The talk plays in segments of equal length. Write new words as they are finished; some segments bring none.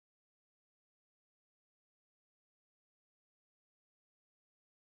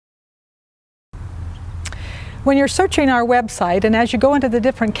When you're searching our website, and as you go into the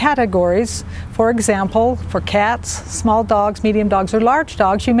different categories, for example, for cats, small dogs, medium dogs, or large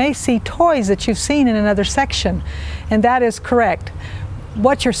dogs, you may see toys that you've seen in another section, and that is correct.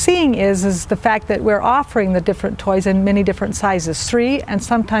 What you're seeing is the fact that we're offering the different toys in many different sizes, 3 and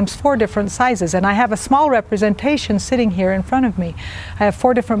sometimes 4 different sizes. And I have a small representation sitting here in front of me. I have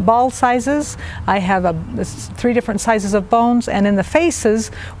 4 different ball sizes, I have 3 different sizes of bones, and in the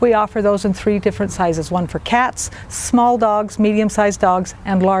faces we offer those in 3 different sizes, one for cats, small dogs, medium-sized dogs,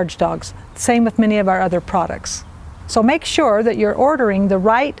 and large dogs. Same with many of our other products. So make sure that you're ordering the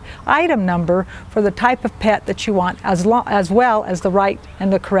right item number for the type of pet that you want, as well as the right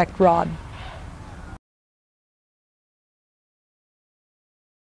and the correct rod.